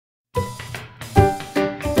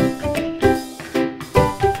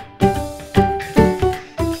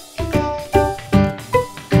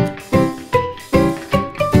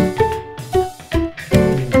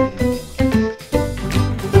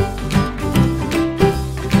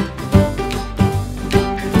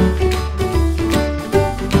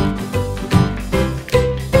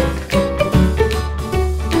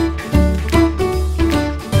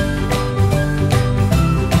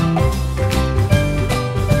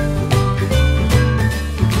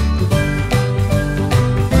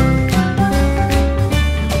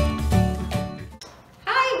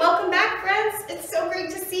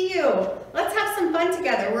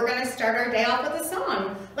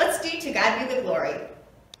the glory.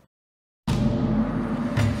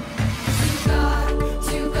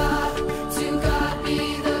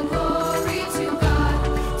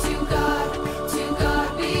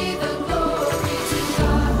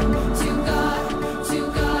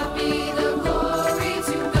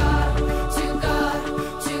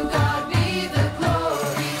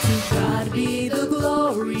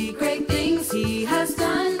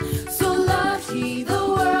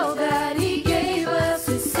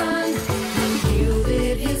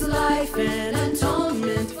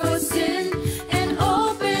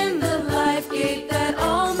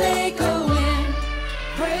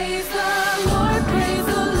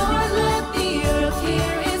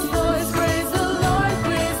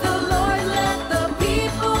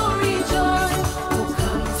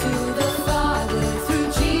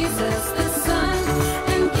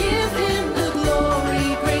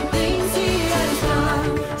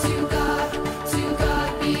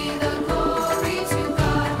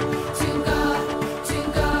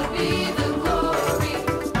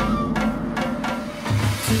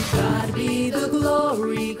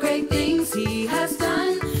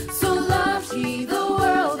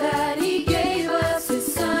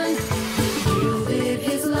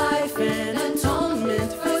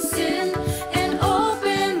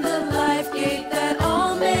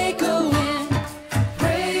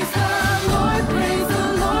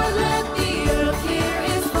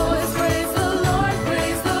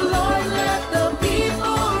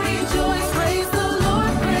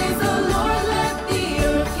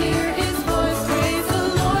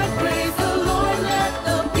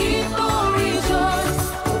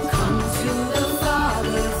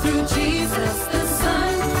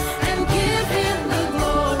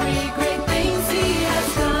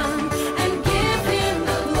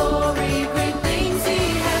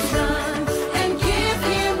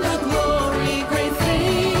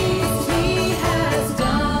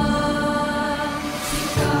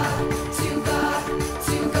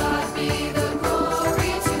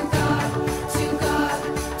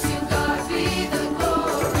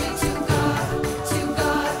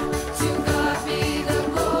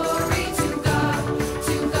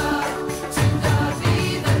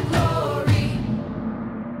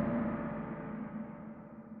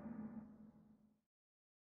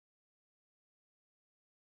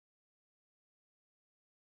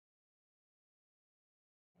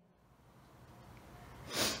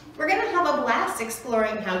 We're going to have a blast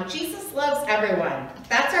exploring how Jesus loves everyone.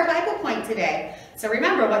 That's our Bible point today. So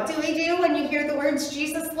remember, what do we do when you hear the words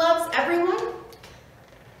Jesus loves everyone?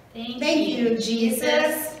 Thank you,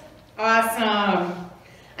 Jesus. Awesome.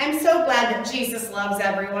 I'm so glad that Jesus loves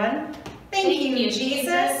everyone. Thank you,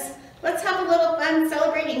 Jesus. Let's have a little fun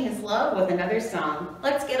celebrating his love with another song.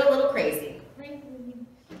 Let's get a little crazy.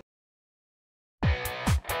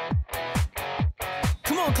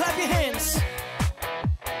 Come on, clap your hands.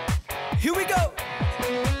 Here we go.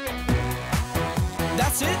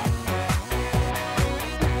 That's it.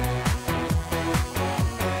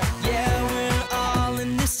 Yeah, we're all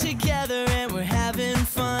in this together and we're having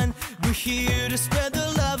fun. We're here to spread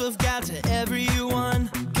the love of God to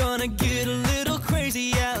everyone. Gonna get a little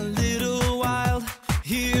crazy, yeah, a little wild.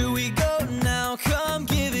 Here we go now, come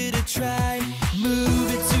give it a try.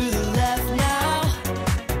 Move it to the left now.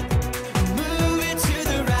 Move it to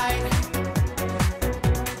the right.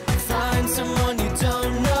 Find someone you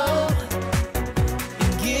don't know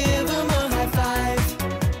and give them a high five.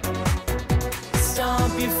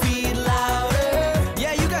 Stomp your feet louder.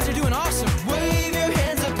 Yeah, you guys are doing awesome. Wave your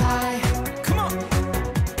hands up high. Come on.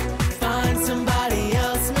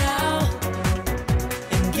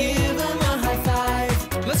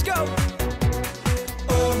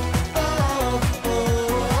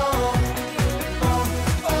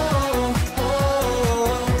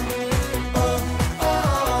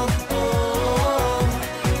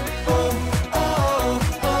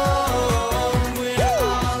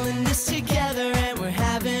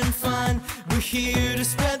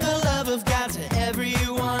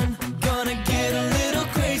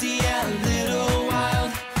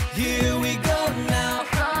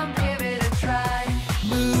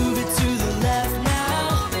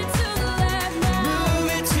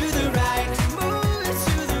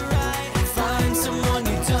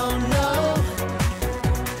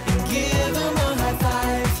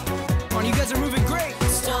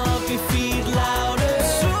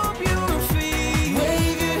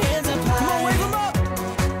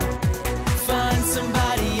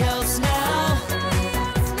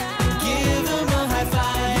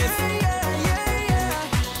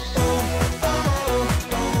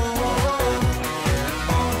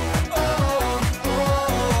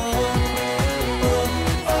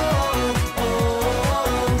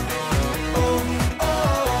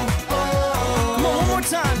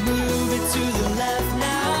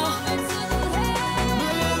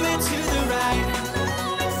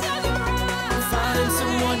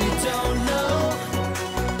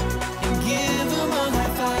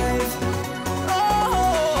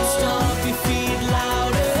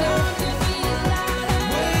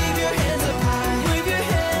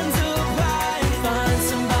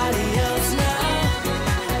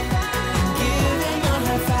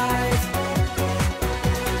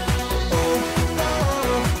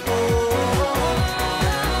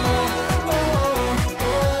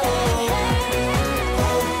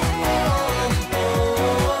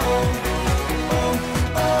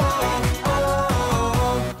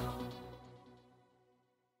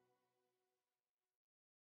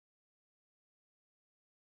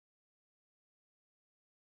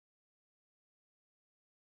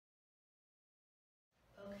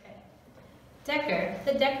 Decker,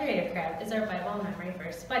 the decorator crab, is our Bible memory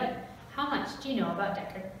verse buddy. How much do you know about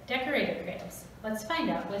decorator crabs? Let's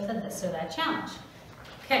find out with a this or that challenge.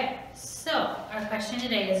 Okay, so our question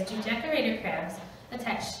today is, do decorator crabs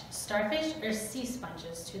attach starfish or sea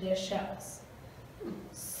sponges to their shells?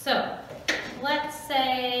 So, let's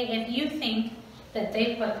say if you think that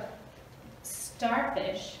they put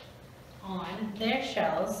starfish on their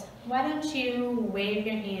shells, why don't you wave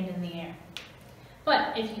your hand in the air?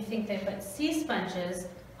 But if you think they put sea sponges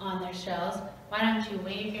on their shells, why don't you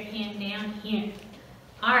wave your hand down here?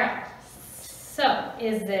 Alright, so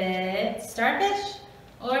is it starfish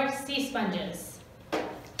or sea sponges?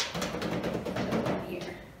 Here.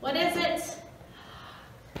 What is it?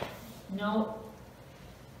 No,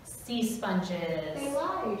 sea sponges. They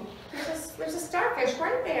lied. There's a starfish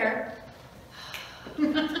right there.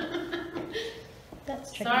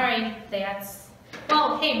 That's tricky. Sorry, that's,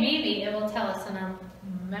 well, hey, maybe it will tell us in our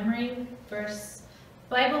memory verse,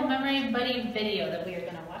 Bible memory buddy video that we are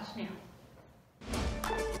going to watch now.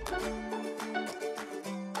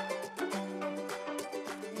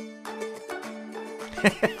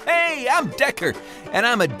 Hey, I'm Decker, and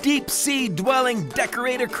I'm a deep-sea dwelling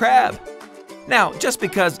decorator crab. Now, just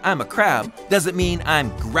because I'm a crab doesn't mean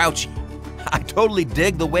I'm grouchy. I totally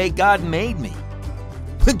dig the way God made me.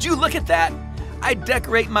 Would you look at that? I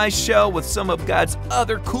decorate my shell with some of God's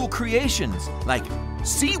other cool creations, like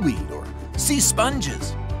seaweed or sea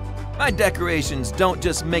sponges. My decorations don't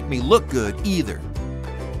just make me look good either.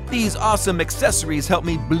 These awesome accessories help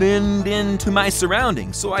me blend into my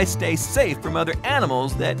surroundings so I stay safe from other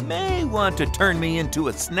animals that may want to turn me into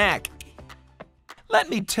a snack. Let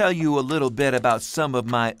me tell you a little bit about some of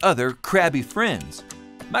my other crabby friends.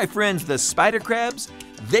 My friends the spider crabs,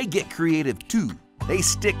 they get creative too. They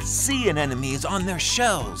stick sea anemones on their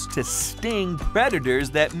shells to sting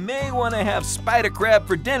predators that may want to have spider crab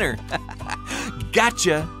for dinner.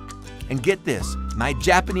 Gotcha! And get this, my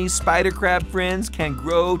Japanese spider crab friends can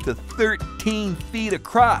grow to 13 feet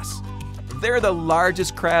across. They're the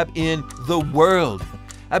largest crab in the world.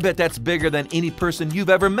 I bet that's bigger than any person you've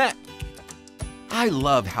ever met. I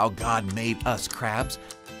love how God made us crabs,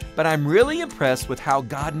 but I'm really impressed with how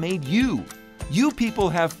God made you. You people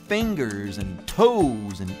have fingers and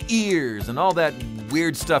toes and ears and all that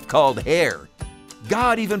weird stuff called hair.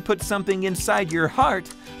 God even put something inside your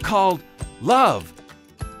heart called love.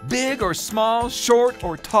 Big or small, short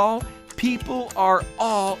or tall, people are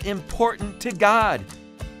all important to God.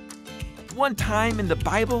 One time in the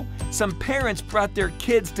Bible, some parents brought their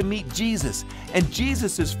kids to meet Jesus, and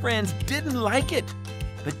Jesus' friends didn't like it.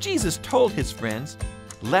 But Jesus told his friends,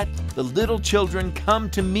 "Let the little children come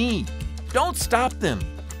to me. Don't stop them,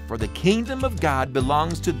 for the kingdom of God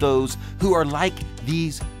belongs to those who are like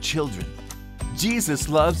these children." Jesus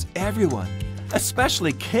loves everyone,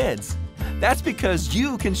 especially kids. That's because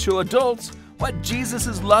you can show adults what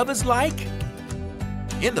Jesus' love is like.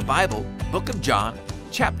 In the Bible, Book of John,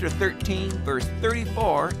 chapter 13, verse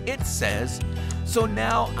 34, it says, "So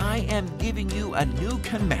now I am giving you a new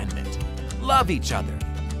commandment. Love each other.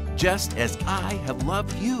 Just as I have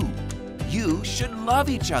loved you, you should love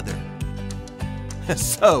each other."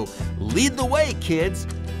 So, lead the way, kids.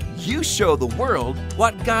 You show the world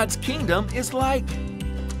what God's kingdom is like.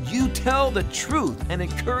 You tell the truth and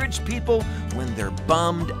encourage people when they're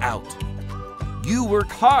bummed out. You work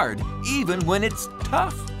hard even when it's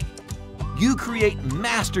tough. You create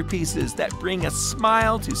masterpieces that bring a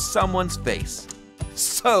smile to someone's face.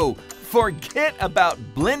 So, forget about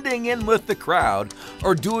blending in with the crowd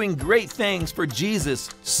or doing great things for Jesus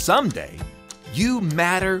someday. You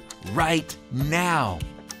matter right now.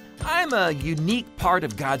 I'm a unique part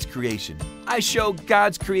of God's creation. I show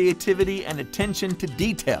God's creativity and attention to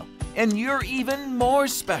detail, and you're even more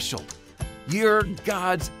special. You're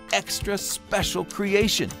God's extra special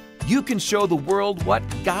creation. You can show the world what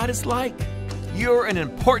God is like. You're an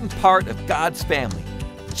important part of God's family.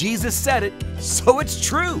 Jesus said it, so it's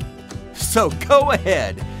true. So go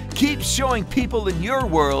ahead, keep showing people in your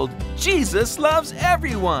world Jesus loves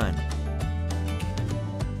everyone.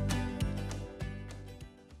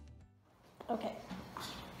 Okay.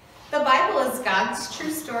 The Bible is God's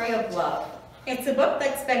true story of love. It's a book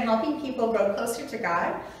that's been helping people grow closer to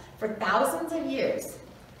God for thousands of years.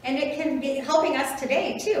 And it can be helping us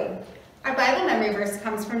today too. Our Bible memory verse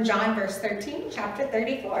comes from John verse 13, chapter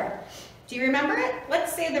 34. Do you remember it?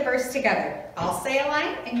 Let's say the verse together. I'll say a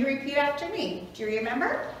line and you repeat after me. Do you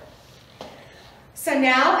remember? So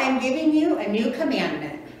now I'm giving you a new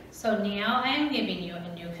commandment. So now I am giving you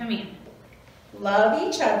a new commandment. Love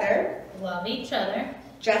each other. Love each other.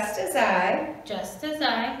 Just as I Just as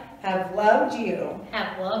I have loved you.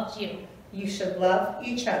 have loved you. You should love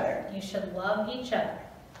each other. You should love each other.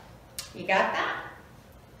 You got that?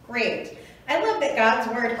 Great. I love that God's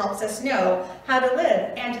word helps us know how to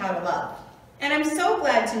live and how to love. And I'm so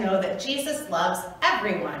glad to know that Jesus loves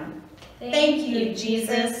everyone. Thank you,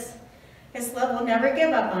 Jesus. His love will never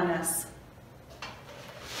give up on us.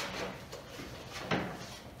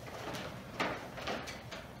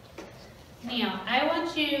 Now, I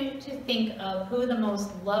want you to think of who the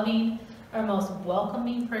most loving or most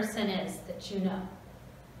welcoming person is that you know.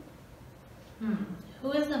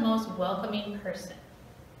 Who is the most welcoming person?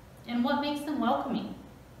 And what makes them welcoming?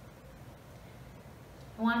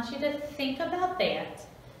 I want you to think about that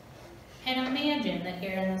and imagine that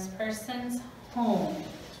you're in this person's home.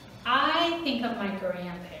 I think of my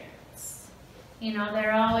grandparents. You know,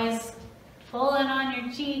 they're always pulling on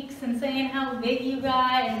your cheeks and saying how big you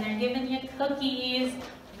got, and they're giving you cookies.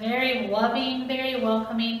 Very loving, very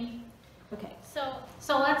welcoming. Okay,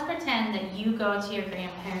 so let's pretend that you go to your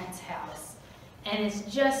grandparents' house, and it's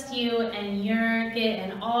just you, and you're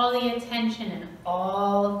getting all the attention and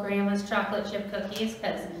all of Grandma's chocolate chip cookies,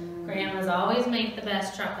 because Grandma's always make the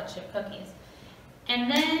best chocolate chip cookies.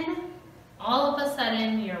 And then, all of a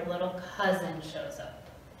sudden, your little cousin shows up.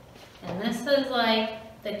 And this is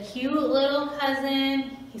like the cute little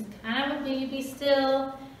cousin. He's kind of a baby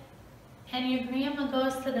still. And your grandma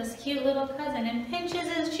goes to this cute little cousin and pinches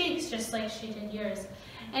his cheeks just like she did yours.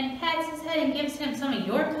 And pats his head and gives him some of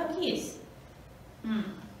your cookies. I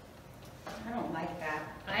don't like that.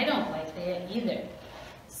 I don't like that either.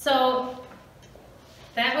 So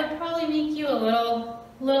that would probably make you a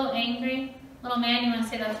little angry, a little mad. You want to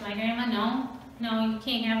say that's my grandma? No, you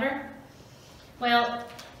can't have her. Well,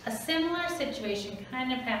 a similar situation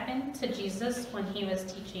kind of happened to Jesus when he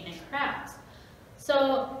was teaching in crowds.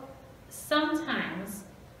 So sometimes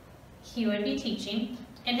he would be teaching,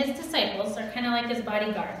 and his disciples are kind of like his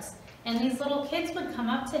bodyguards. And these little kids would come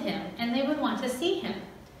up to him, and they would want to see him.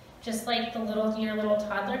 Just like your little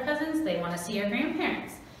toddler cousins, they want to see your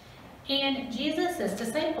grandparents. And Jesus'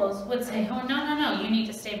 disciples would say, oh, no, you need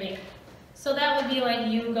to stay back. So that would be like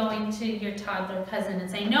you going to your toddler cousin and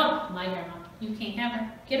saying, no, my grandma, you can't have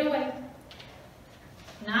her, get away.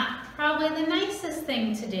 Not probably the nicest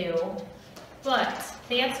thing to do, but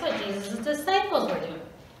that's what Jesus' disciples were doing.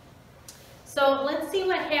 So let's see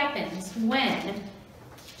what happens when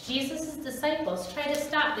Jesus' disciples try to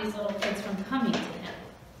stop these little kids from coming to him.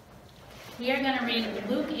 We are going to read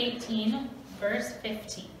Luke 18, verse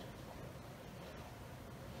 15.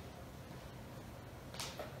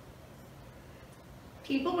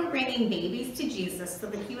 People were bringing babies to Jesus so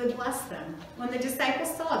that he would bless them. When the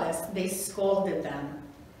disciples saw this, they scolded them.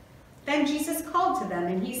 Then Jesus called to them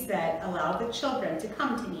and he said, allow the children to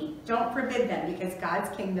come to me. Don't forbid them, because God's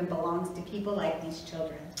kingdom belongs to people like these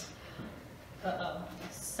children. Uh-oh.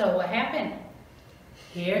 So what happened?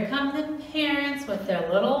 Here come the parents with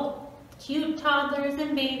their little cute toddlers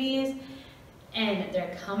and babies, and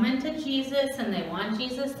they're coming to Jesus and they want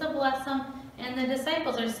Jesus to bless them, and the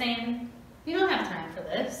disciples are saying, we don't have time for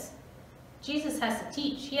this. Jesus has to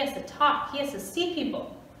teach, he has to talk, he has to see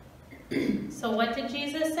people. So what did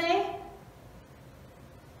Jesus say?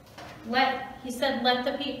 He said, let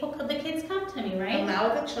the kids come to me, right?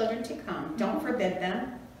 Allow the children to come. Don't forbid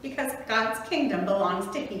them, because God's kingdom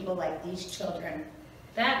belongs to people like these children.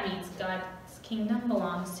 That means God's kingdom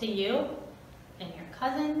belongs to you and your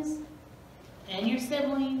cousins and your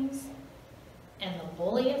siblings and the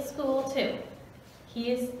bully at school too.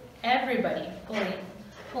 Everybody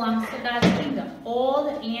belongs to God's kingdom,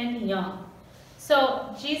 old and young.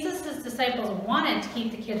 So Jesus' disciples wanted to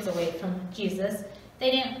keep the kids away from Jesus.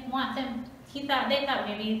 They didn't want them, they thought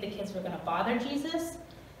maybe the kids were going to bother Jesus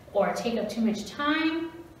or take up too much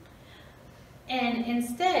time. And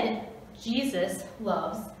instead, Jesus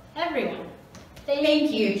loves everyone.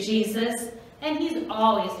 Thank you, Jesus. And he's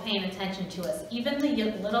always paying attention to us, even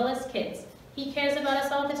the littlest kids. He cares about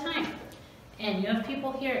us all the time. And you have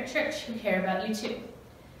people here at church who care about you too.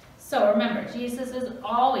 So remember, Jesus is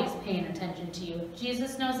always paying attention to you.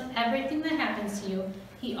 Jesus knows everything that happens to you.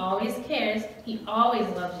 He always cares, he always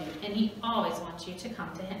loves you, and he always wants you to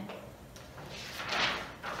come to him.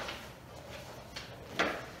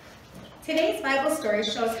 Today's Bible story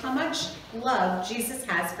shows how much love Jesus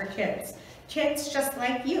has for kids. Kids just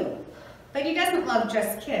like you. But he doesn't love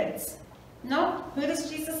just kids. No? Who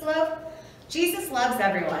does Jesus love? Jesus loves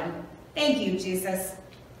everyone. Thank you, Jesus.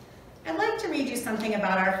 I'd like to read you something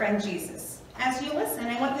about our friend Jesus. As you listen,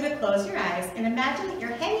 I want you to close your eyes and imagine that you're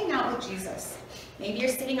hanging out with Jesus. Maybe you're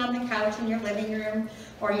sitting on the couch in your living room,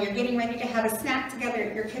 or you're getting ready to have a snack together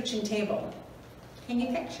at your kitchen table. Can you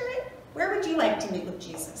picture it? Where would you like to meet with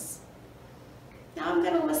Jesus? Now I'm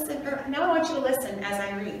going to listen, or now I want you to listen as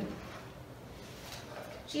I read.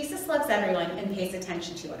 Jesus loves everyone and pays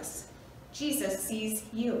attention to us. Jesus sees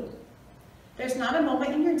you. There's not a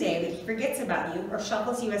moment in your day that he forgets about you or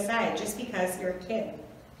shuffles you aside just because you're a kid.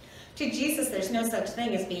 To Jesus, there's no such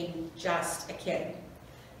thing as being just a kid.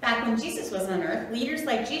 Back when Jesus was on earth, leaders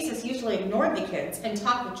like Jesus usually ignored the kids and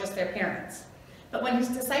talked with just their parents. But when his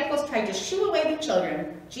disciples tried to shoo away the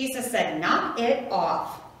children, Jesus said, "Knock it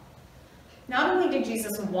off." Not only did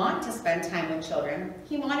Jesus want to spend time with children,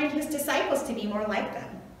 he wanted his disciples to be more like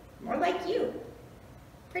them, more like you.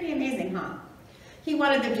 Pretty amazing, huh? He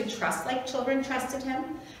wanted them to trust like children trusted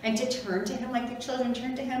him, and to turn to him like the children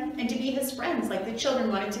turned to him, and to be his friends like the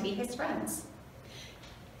children wanted to be his friends.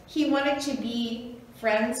 He wanted to be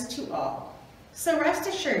friends to all. So rest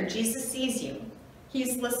assured, Jesus sees you.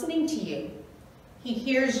 He's listening to you. He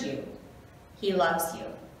hears you. He loves you,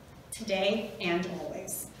 today and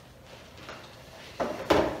always.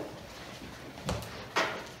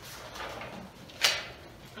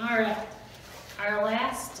 All right, our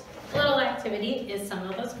last little activity is some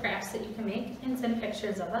of those crafts that you can make and send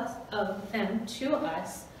pictures of them to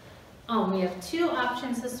us. We have two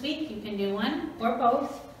options this week. You can do one or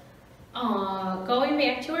both. Going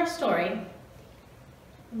back to our story,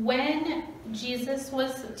 when Jesus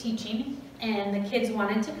was teaching and the kids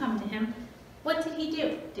wanted to come to him, what did he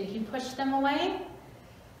do? Did he push them away?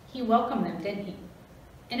 He welcomed them, didn't he?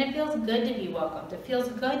 And it feels good to be welcomed. It feels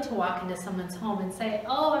good to walk into someone's home and say,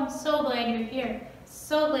 "Oh, I'm so glad you're here.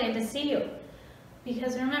 So glad to see you."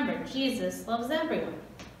 Because remember, Jesus loves everyone.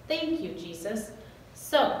 Thank you, Jesus.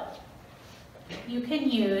 So, you can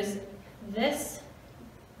use this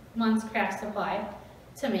month's craft supply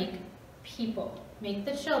to make people. Make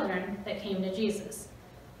the children that came to Jesus.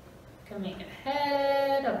 You can make a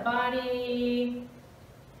head, a body.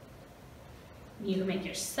 You can make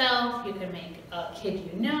yourself, you can make a kid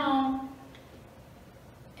you know,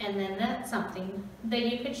 and then that's something that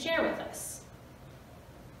you could share with us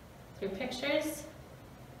through pictures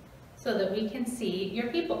so that we can see your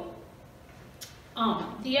people.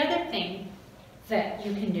 The other thing that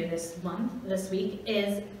you can do this week,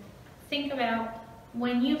 is think about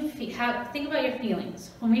when you think about your feelings.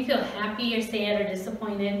 When we feel happy or sad or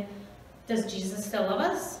disappointed, does Jesus still love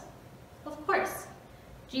us? Of course.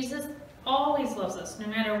 Jesus always loves us, no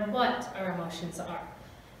matter what our emotions are.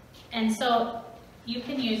 And so you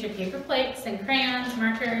can use your paper plates and crayons,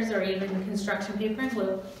 markers, or even construction paper and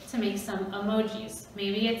glue to make some emojis.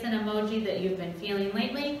 Maybe it's an emoji that you've been feeling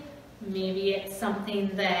lately. Maybe it's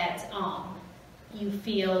something that you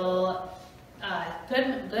feel a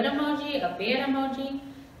good emoji, a bad emoji.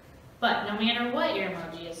 But no matter what your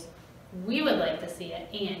emoji is, we would like to see it,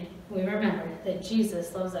 and we remember that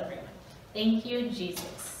Jesus loves everyone. Thank you,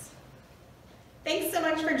 Jesus. Thanks so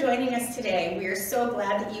much for joining us today. We are so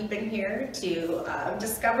glad that you've been here to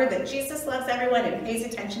discover that Jesus loves everyone and pays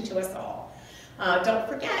attention to us all. Don't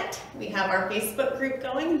forget, we have our Facebook group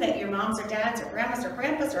going that your moms or dads or grandmas or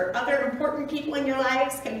grandpas or other important people in your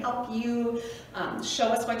lives can help you show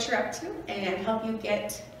us what you're up to and help you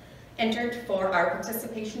get entered for our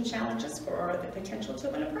participation challenges for the potential to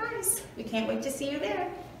win a prize. We can't wait to see you there.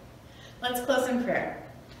 Let's close in prayer.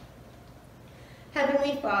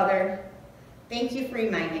 Heavenly Father, thank you for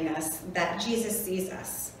reminding us that Jesus sees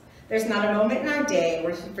us. There's not a moment in our day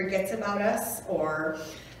where he forgets about us or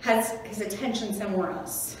has his attention somewhere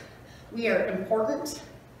else. We are important,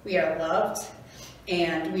 we are loved,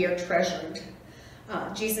 and we are treasured.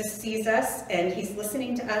 Jesus sees us, and he's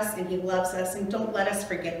listening to us, and he loves us, and don't let us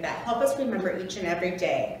forget that. Help us remember each and every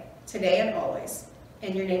day, today and always.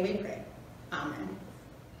 In your name we pray. Amen.